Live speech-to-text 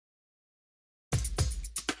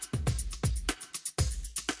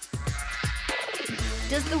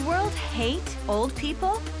Does the world hate old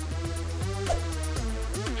people?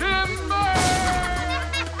 Timber!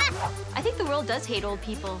 I think the world does hate old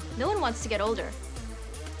people. No one wants to get older.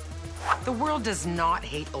 The world does not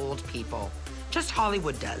hate old people. Just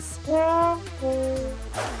Hollywood does.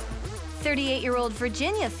 38-year-old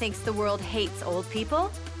Virginia thinks the world hates old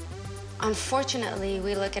people. Unfortunately,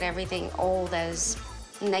 we look at everything old as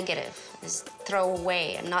negative, as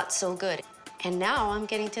throwaway and not so good. And now I'm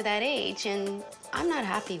getting to that age, and I'm not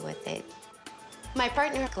happy with it. My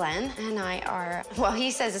partner, Glenn, and I are, well,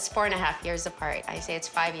 he says it's 4.5 years apart. I say it's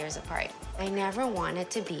 5 years apart. I never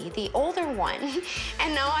wanted to be the older one.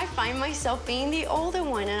 And now I find myself being the older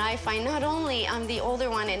one. And I find not only I'm the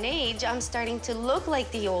older one in age, I'm starting to look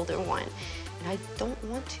like the older one. And I don't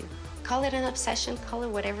want to. Call it an obsession, call it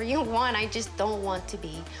whatever you want. I just don't want to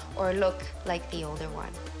be or look like the older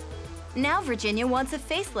one. Now Virginia wants a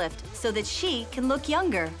facelift so that she can look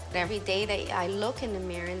younger. Every day that I look in the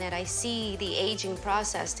mirror and that I see the aging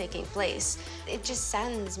process taking place, it just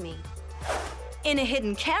saddens me. In a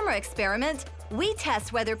hidden camera experiment, we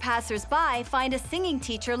test whether passers-by find a singing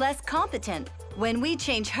teacher less competent when we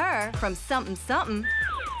change her from something-something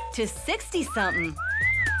to 60-something.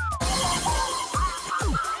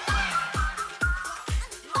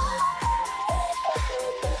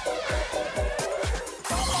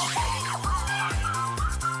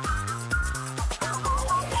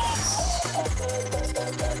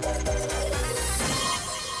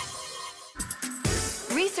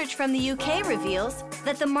 Research from the UK reveals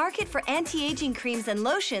that the market for anti-aging creams and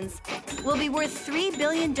lotions will be worth $3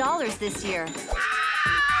 billion this year.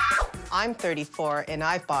 I'm 34, and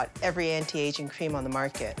I've bought every anti-aging cream on the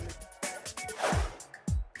market.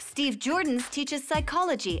 Steve Jordans teaches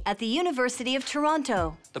psychology at the University of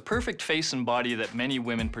Toronto. The perfect face and body that many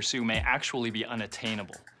women pursue may actually be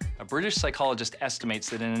unattainable. A British psychologist estimates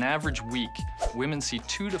that in an average week, women see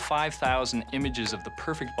 2,000 to 5,000 images of the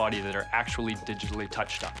perfect body that are actually digitally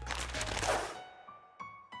touched up.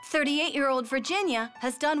 38-year-old Virginia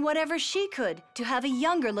has done whatever she could to have a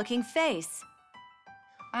younger-looking face.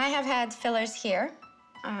 I have had fillers here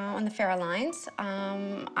on the fair lines.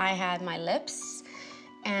 I had my lips,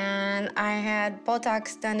 and I had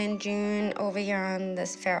Botox done in June over here on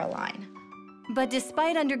this fair line. But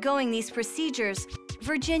despite undergoing these procedures,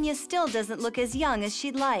 Virginia still doesn't look as young as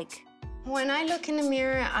she'd like. When I look in the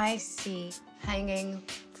mirror, I see hanging,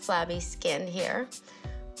 flabby skin here,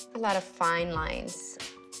 a lot of fine lines.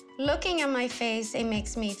 Looking at my face, it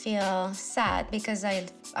makes me feel sad because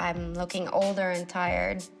I'm looking older and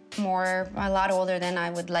tired, a lot older than I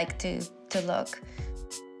would like to look.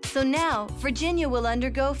 So now, Virginia will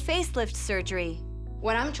undergo facelift surgery.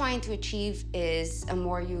 What I'm trying to achieve is a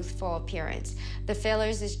more youthful appearance. The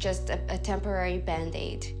fillers is just a temporary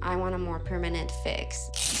Band-Aid. I want a more permanent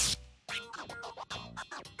fix.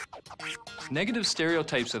 Negative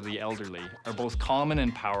stereotypes of the elderly are both common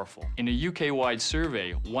and powerful. In a UK-wide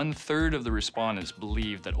survey, 1/3 of the respondents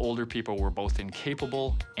believed that older people were both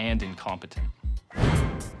incapable and incompetent.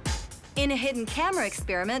 In a hidden camera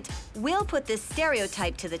experiment, we'll put this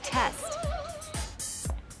stereotype to the test.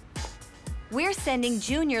 We're sending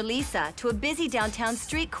Junior Lisa to a busy downtown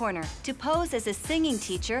street corner to pose as a singing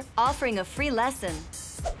teacher offering a free lesson.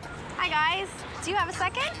 Hi, guys. Do you have a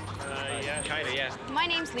second? Yeah, kinda, yeah. My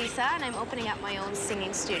name's Lisa, and I'm opening up my own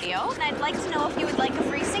singing studio. And I'd like to know if you would like a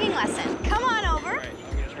free singing lesson. Come on over. All right, I'm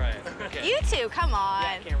gonna try it. Okay. You two, come on.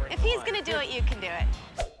 Yeah, Cameron, if he's gonna do it, you can do it.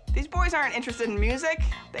 These boys aren't interested in music.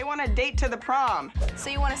 They want a date to the prom. So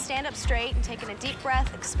you want to stand up straight and take in a deep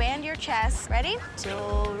breath, expand your chest. Ready? Do,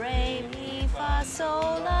 re, mi, fa,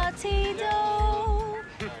 sol, la, ti, do. All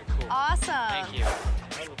right, cool. Awesome. Thank you.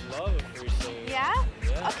 I would love a free singing. Yeah?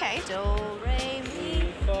 Yeah. Okay. Do, re,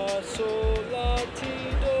 mi. Fa, sol, la,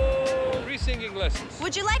 ti, do. Free singing lessons.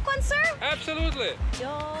 Would you like one, sir? Absolutely.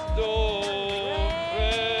 Do,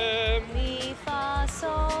 re, mi, fa,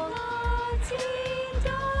 sol, la, ti,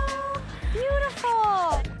 do.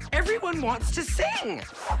 Beautiful. Everyone wants to sing.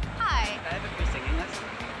 Hi. Can I have a free singing lesson?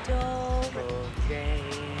 Do, re,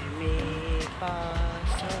 mi, fa,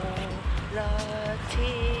 sol, la,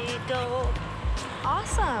 ti, do.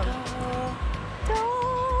 awesome. Do.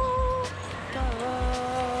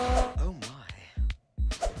 Oh, my.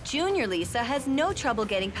 Junior Lisa has no trouble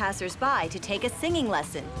getting passers-by to take a singing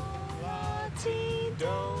lesson.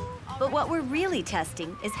 But what we're really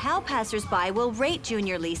testing is how passers-by will rate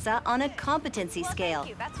Junior Lisa on a competency scale. Thank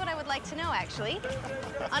you. That's what I would like to know, actually.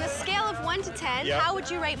 On a scale of 1 to 10, Yep. how would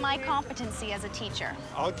you rate my competency as a teacher?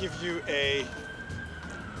 I'll give you a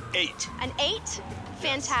 8. An 8?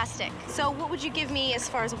 Fantastic. So what would you give me as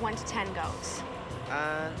far as 1 to 10 goes?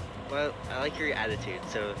 Well, I like your attitude,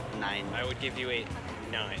 so 9. I would give you a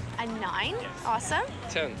 9. A 9? Yes. Awesome.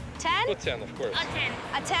 10. 10? Well, 10, of course. A 10.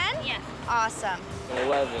 A 10? Yeah. Awesome. An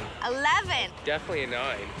 11. 11. Definitely a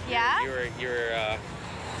 9. Yeah?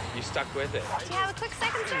 You stuck with it. Do you have a quick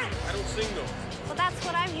second, sir? I don't sing though. Well, that's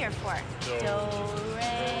what I'm here for. Do,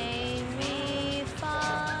 re, mi,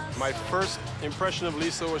 fa. My first impression of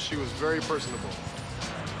Lisa was she was very personable.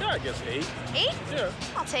 Yeah, I guess 8. 8? Yeah.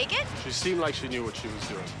 I'll take it. She seemed like she knew what she was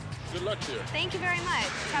doing. Good luck to you. Thank you very much.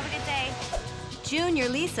 Have a good day. Junior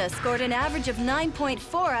Lisa scored an average of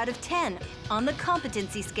 9.4 out of 10 on the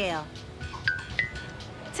competency scale.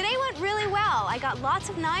 Today went really well. I got lots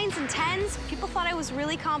of 9s and 10s. People thought I was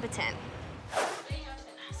really competent.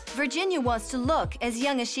 Virginia wants to look as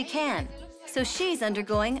young as she can, so she's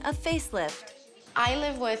undergoing a facelift. I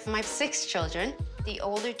live with my 6 children. The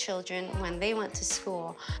older children, when they went to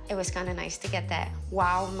school, it was kind of nice to get that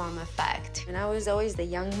wow mom effect. And I was always the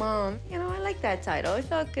young mom. You know, I like that title. It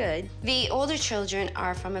felt good. The older children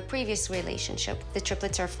are from a previous relationship. The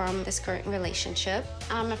triplets are from this current relationship.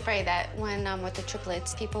 I'm afraid that when I'm with the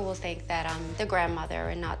triplets, people will think that I'm the grandmother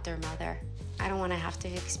and not their mother. I don't want to have to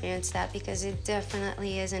experience that because it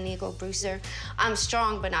definitely is an ego bruiser. I'm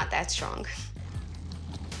strong, but not that strong.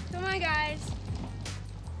 Come on, guys.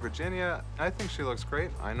 Virginia, I think she looks great.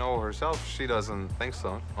 I know herself, she doesn't think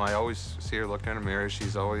so. I always see her looking in the mirror.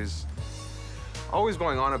 She's always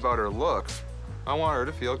going on about her looks. I want her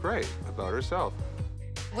to feel great about herself.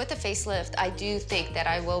 With the facelift, I do think that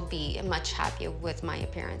I will be much happier with my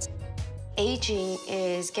appearance. Aging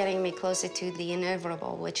is getting me closer to the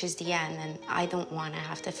inevitable, which is the end, and I don't want to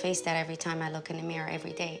have to face that every time I look in the mirror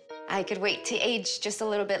every day. I could wait to age just a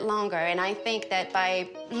little bit longer, and I think that by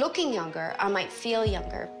looking younger, I might feel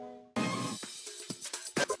younger.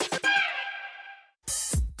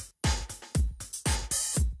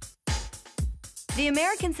 The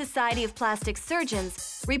American Society of Plastic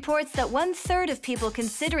Surgeons reports that 1/3 of people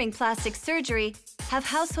considering plastic surgery have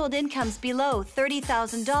household incomes below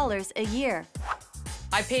 $30,000 a year.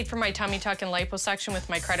 I paid for my tummy tuck and liposuction with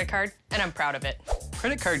my credit card, and I'm proud of it.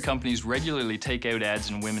 Credit card companies regularly take out ads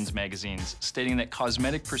in women's magazines stating that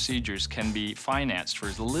cosmetic procedures can be financed for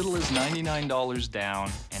as little as $99 down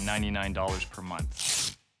and $99 per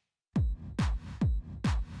month.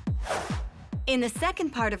 In the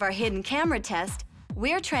second part of our hidden camera test,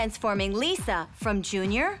 we're transforming Lisa from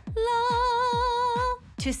junior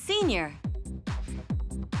to senior.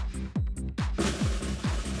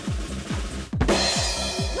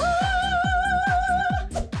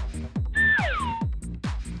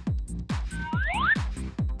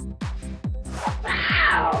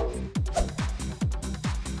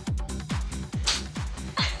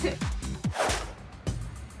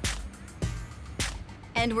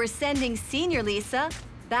 And we're sending senior Lisa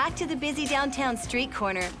back to the busy downtown street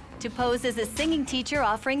corner to pose as a singing teacher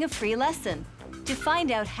offering a free lesson to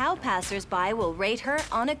find out how passers-by will rate her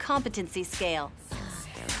on a competency scale.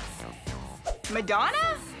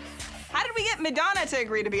 Madonna? How did we get Madonna to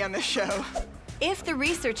agree to be on this show? If the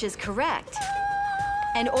research is correct,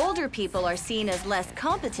 and older people are seen as less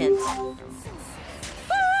competent,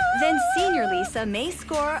 then senior Lisa may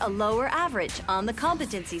score a lower average on the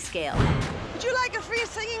competency scale. Would you like a free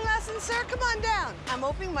singing lesson, sir? Come on down. I'm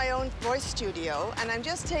opening my own voice studio, and I'm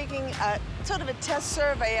just taking a sort of a test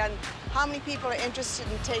survey on how many people are interested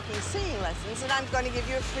in taking singing lessons, and I'm going to give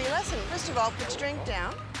you a free lesson. First of all, put your drink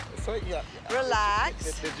down. So, yeah.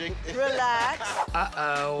 Relax. Relax.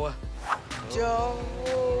 Uh-oh. Do,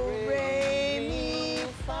 re, mi,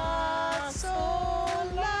 fa, sol,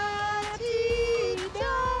 la, ti,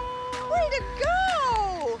 do. Way to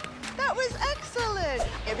go! That was excellent.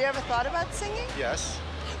 Have you ever thought about singing? Yes.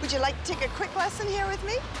 Would you like to take a quick lesson here with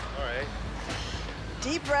me? All right.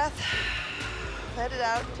 Deep breath. Let it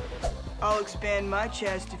out. I'll expand my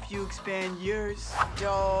chest if you expand yours. Do,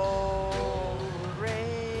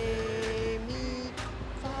 re, mi,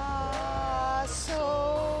 fa,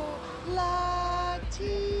 sol, la,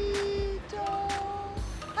 ti, do.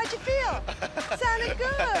 How'd you feel? Sounded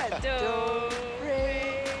good. Do,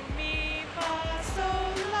 re, mi, fa,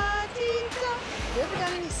 sol, la, ti, do. Have you ever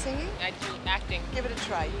done any singing? I do acting. Give it a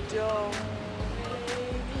try. Do, re,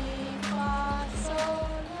 mi, fa, sol,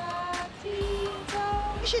 la, ti, do.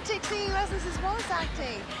 You should take singing lessons as well as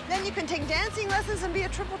acting. Then you can take dancing lessons and be a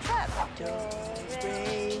triple threat. Do,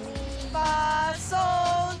 re, mi, fa,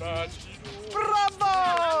 sol.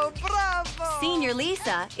 Bravo! Bravo! Senior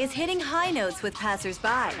Lisa is hitting high notes with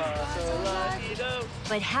passers-by.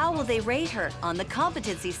 But how will they rate her on the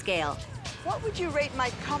competency scale? What would you rate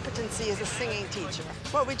my competency as a singing teacher?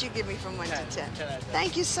 What would you give me from 1 to 10?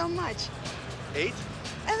 Thank you so much. 8?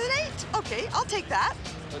 And an 8. Okay, I'll take that.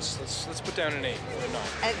 Let's put down an 8 or a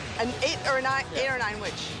 9. An 8 or a 9? Yeah. 8 or 9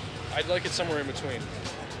 which? I'd like it somewhere in between.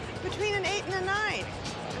 Between an 8 and a 9. An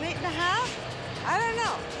 8.5? I don't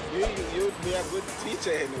know. You'd be a good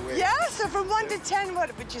teacher anyway. Yeah, so from 1 to 10,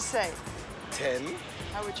 what would you say? 10.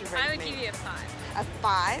 How would you rate me? I would give you a 5. A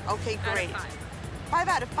 5? Okay, great. Out of 5. 5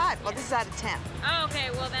 out of 5. Well, this is out of 10. Oh, okay,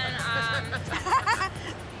 well then,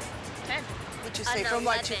 10. What'd you say? An From 11.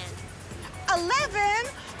 what to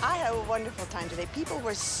 11? I had a wonderful time today. People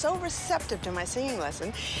were so receptive to my singing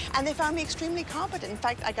lesson, and they found me extremely competent. In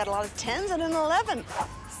fact, I got a lot of 10s and an 11.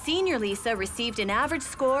 Senior Lisa received an average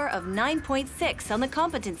score of 9.6 on the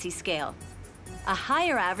competency scale, a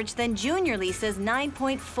higher average than Junior Lisa's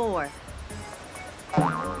 9.4.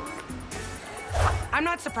 I'm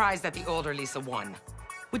not surprised that the older Lisa won.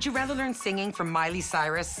 Would you rather learn singing from Miley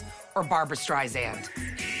Cyrus or Barbra Streisand?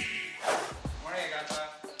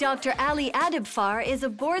 Dr. Ali Adibfar is a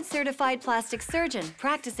board-certified plastic surgeon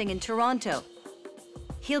practicing in Toronto.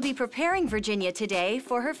 He'll be preparing Virginia today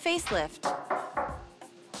for her facelift.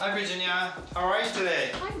 Hi, Virginia. How are you today?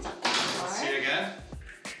 Good to see you again.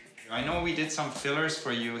 I know we did some fillers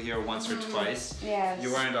for you here once or twice. Yes.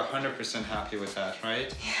 You weren't 100% happy with that,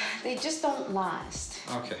 right? Yeah, they just don't last.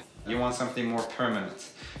 Okay. You want something more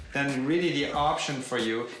permanent. Then really the option for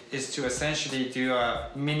you is to essentially do a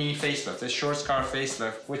mini facelift, a short scar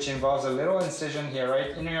facelift, which involves a little incision here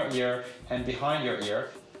right in your ear and behind your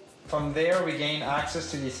ear. From there, we gain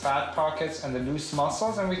access to these fat pockets and the loose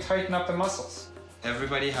muscles, and we tighten up the muscles.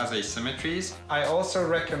 Everybody has asymmetries. I also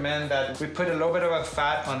recommend that we put a little bit of a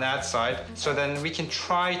fat on that side, so then we can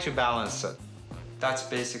try to balance it. That's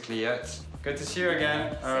basically it. Good to see you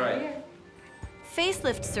again. All right.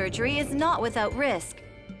 Facelift surgery is not without risk.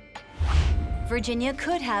 Virginia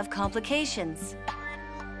could have complications.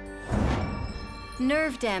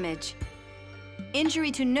 Nerve damage.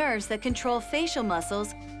 Injury to nerves that control facial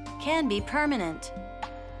muscles can be permanent.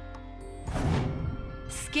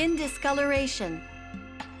 Skin discoloration.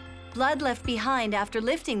 Blood left behind after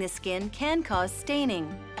lifting the skin can cause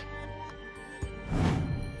staining.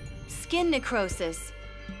 Skin necrosis.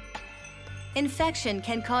 Infection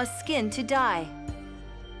can cause skin to die.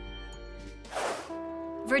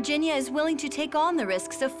 Virginia is willing to take on the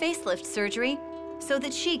risks of facelift surgery so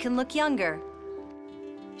that she can look younger.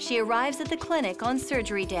 She arrives at the clinic on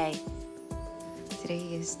surgery day.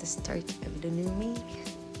 Today is the start of the new me.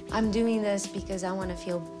 I'm doing this because I want to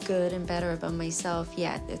feel good and better about myself,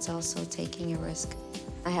 yet it's also taking a risk.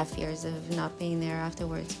 I have fears of not being there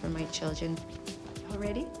afterwards for my children. All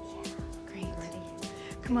ready? Yeah, great. Ready.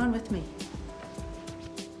 Come on with me.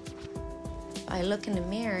 I look in the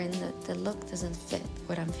mirror and the look doesn't fit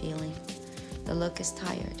what I'm feeling. The look is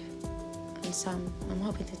tired. And so I'm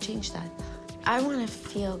hoping to change that. I want to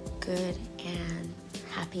feel good and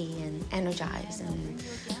happy and energized and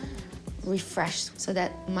refreshed so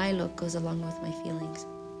that my look goes along with my feelings.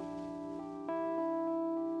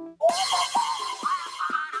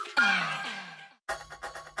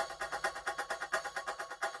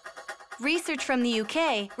 Research from the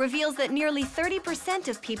UK reveals that nearly 30%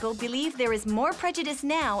 of people believe there is more prejudice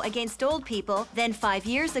now against old people than 5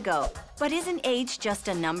 years ago. But isn't age just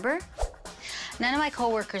a number? None of my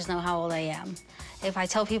coworkers know how old I am. If I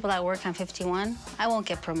tell people at work I'm 51, I won't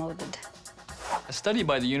get promoted. A study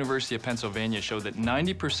by the University of Pennsylvania showed that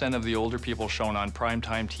 90% of the older people shown on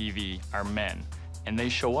primetime TV are men, and they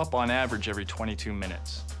show up on average every 22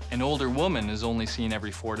 minutes. An older woman is only seen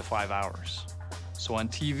every 4 to 5 hours. So on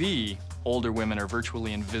TV, older women are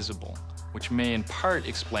virtually invisible, which may in part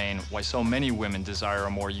explain why so many women desire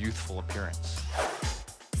a more youthful appearance.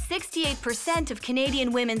 68% of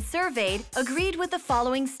Canadian women surveyed agreed with the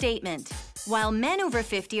following statement. While men over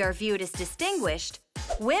 50 are viewed as distinguished,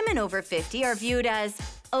 women over 50 are viewed as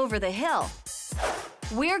over the hill.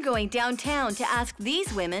 We're going downtown to ask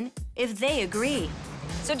these women if they agree.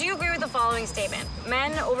 So do you agree with the following statement?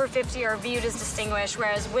 Men over 50 are viewed as distinguished,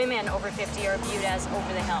 whereas women over 50 are viewed as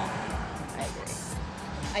over the hill. I agree.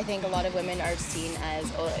 I think a lot of women are seen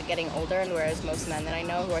as getting older, and whereas most men that I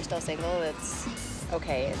know who are still single, it's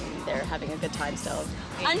okay, and they're having a good time still.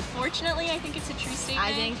 Unfortunately, I think it's a true statement.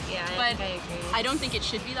 I think, yeah, but I agree. I don't think it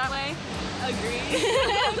should be that way. Agree.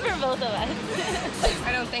 For both of us.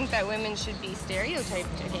 I don't think that women should be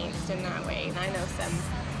stereotyped against in that way. And I know some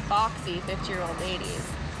boxy 50-year-old ladies,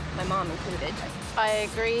 my mom included. I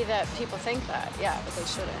agree that people think that, yeah, but they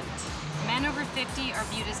shouldn't. Men over 50 are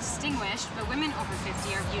viewed as distinguished, but women over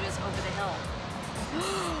 50 are viewed as over the hill.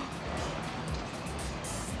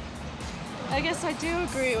 I guess I do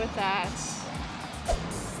agree with that.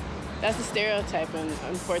 That's a stereotype, and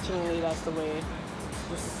unfortunately, that's the way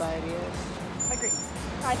the society is. I agree.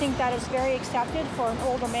 I think that it's very accepted for an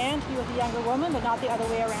older man to be with a younger woman, but not the other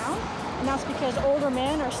way around. And that's because older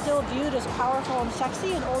men are still viewed as powerful and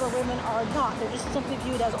sexy, and older women are not. They're just simply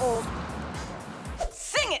viewed as old.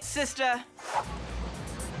 Sing it, sister!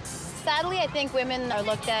 Sadly, I think women are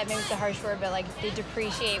looked at, maybe it's a harsh word, but like they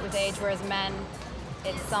depreciate with age, whereas men,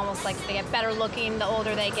 it's almost like they get better looking the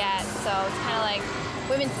older they get. So it's kind of like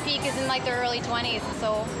women's peak is in like their early 20s,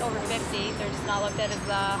 so over 50, they're just not looked at as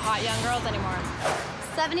hot young girls anymore.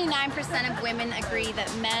 79% of women agree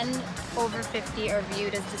that men over 50 are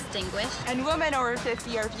viewed as distinguished. And women over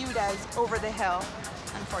 50 are viewed as over the hill.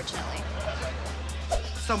 Unfortunately.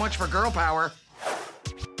 So much for girl power.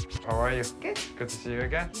 How are you? Good. Good to see you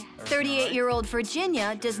again. 38-year-old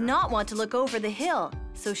Virginia does not want to look over the hill,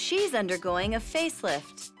 so she's undergoing a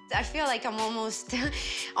facelift. I feel like I'm almost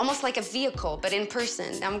like a vehicle, but in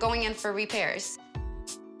person. I'm going in for repairs.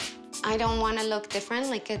 I don't want to look different,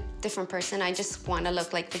 like a different person. I just want to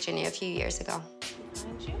look like Virginia a few years ago.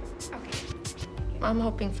 Okay. I'm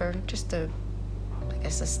hoping for just I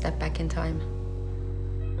guess, a step back in time.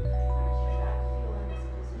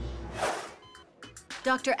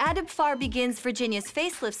 Dr. Adibfar begins Virginia's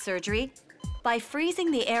facelift surgery by freezing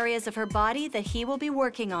the areas of her body that he will be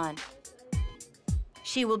working on.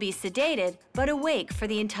 She will be sedated, but awake for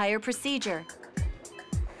the entire procedure.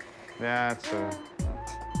 Yeah, it's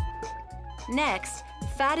Next,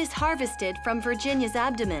 fat is harvested from Virginia's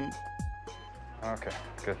abdomen. okay,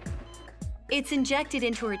 good. It's injected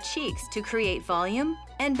into her cheeks to create volume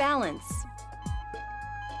and balance.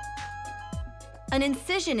 An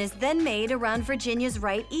incision is then made around Virginia's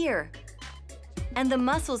right ear, and the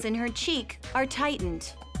muscles in her cheek are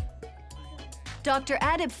tightened. Dr.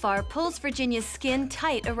 Adibfar pulls Virginia's skin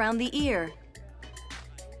tight around the ear,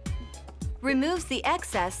 removes the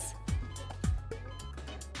excess,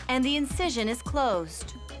 and the incision is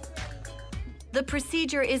closed. The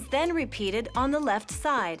procedure is then repeated on the left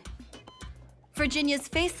side. Virginia's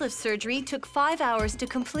facelift surgery took 5 hours to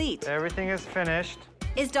complete. Everything is finished.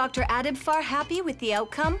 Is Dr. Adibfar happy with the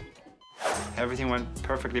outcome? Everything went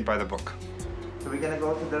perfectly by the book. So we're gonna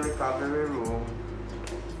go to the recovery room.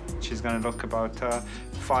 She's gonna look about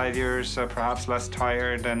 5 years, perhaps less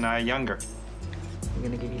tired and younger. I'm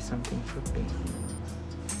gonna give you something for pain.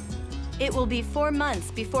 It will be 4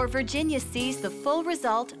 months before Virginia sees the full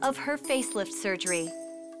result of her facelift surgery.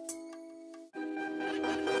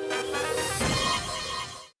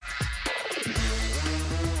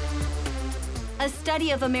 A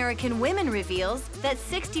study of American women reveals that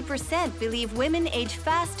 60% believe women age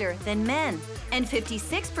faster than men, and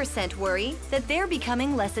 56% worry that they're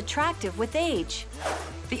becoming less attractive with age.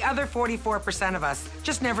 The other 44% of us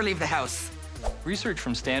just never leave the house. Research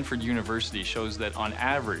from Stanford University shows that on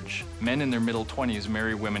average, men in their middle 20s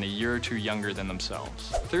marry women a year or two younger than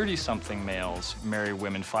themselves. 30-something males marry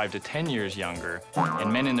women 5 to 10 years younger,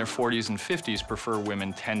 and men in their 40s and 50s prefer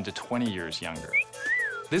women 10 to 20 years younger.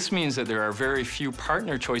 This means that there are very few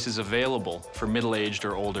partner choices available for middle-aged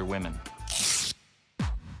or older women.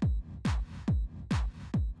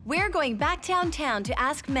 We're going back downtown to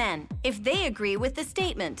ask men if they agree with the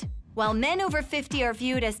statement. While men over 50 are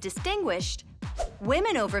viewed as distinguished,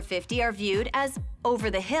 women over 50 are viewed as over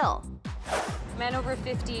the hill. Men over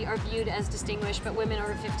 50 are viewed as distinguished, but women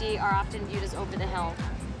over 50 are often viewed as over the hill.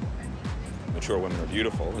 Mature women are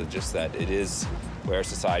beautiful. It's just that it is where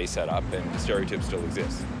society's set up and stereotypes still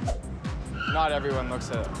exist. Not everyone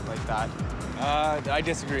looks at it like that. I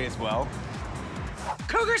disagree as well.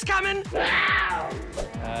 Cougar's coming!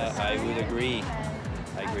 I would agree.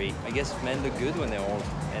 I agree. I guess men look good when they're old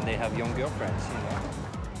and they have young girlfriends, you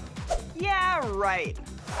know. Yeah, right.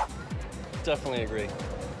 Definitely agree.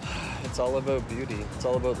 It's all about beauty. It's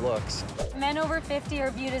all about looks. Men over 50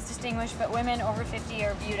 are viewed as distinguished, but women over 50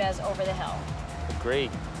 are viewed as over the hill. Agree.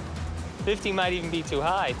 50 might even be too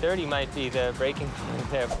high. 30 might be the breaking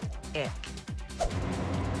point there.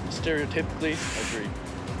 Stereotypically, agree.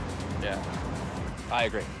 Yeah, I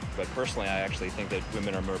agree. But personally, I actually think that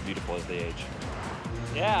women are more beautiful as they age.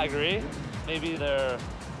 Yeah, I agree. Maybe their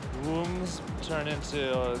wombs turn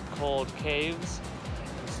into cold caves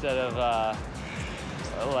instead of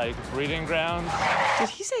like breeding grounds. Did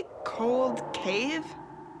he say cold cave?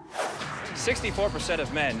 64%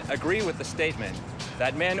 of men agree with the statement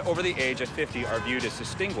that men over the age of 50 are viewed as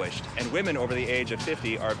distinguished and women over the age of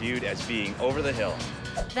 50 are viewed as being over the hill.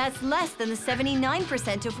 That's less than the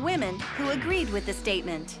 79% of women who agreed with the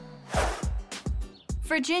statement.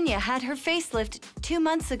 Virginia had her facelift 2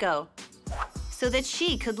 months ago so that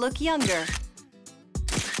she could look younger.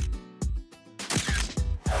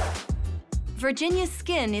 Virginia's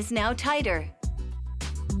skin is now tighter.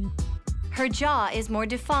 Her jaw is more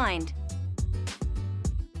defined.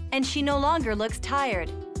 and she no longer looks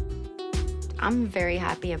tired. I'm very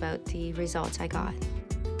happy about the results I got.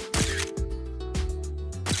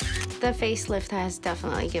 The facelift has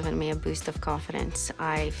definitely given me a boost of confidence.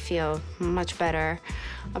 I feel much better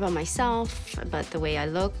about myself, about the way I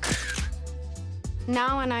look.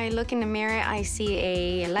 Now when I look in the mirror, I see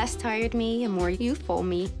a less tired me, a more youthful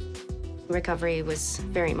me. Recovery was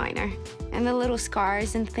very minor. And the little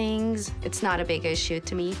scars and things, it's not a big issue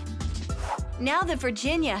to me. Now that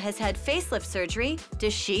Virginia has had facelift surgery,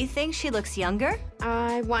 does she think she looks younger?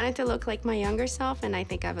 I wanted to look like my younger self, and I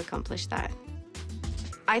think I've accomplished that.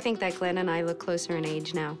 I think that Glenn and I look closer in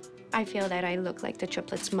age now. I feel that I look like the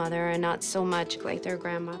triplets' mother and not so much like their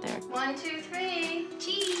grandmother. 1, 2, 3,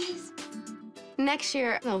 cheese. Next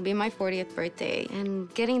year, it'll be my 40th birthday,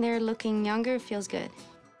 and getting there looking younger feels good.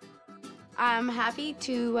 I'm happy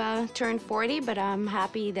to turn 40, but I'm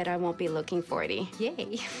happy that I won't be looking 40.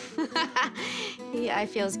 Yay. Yeah, it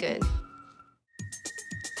feels good.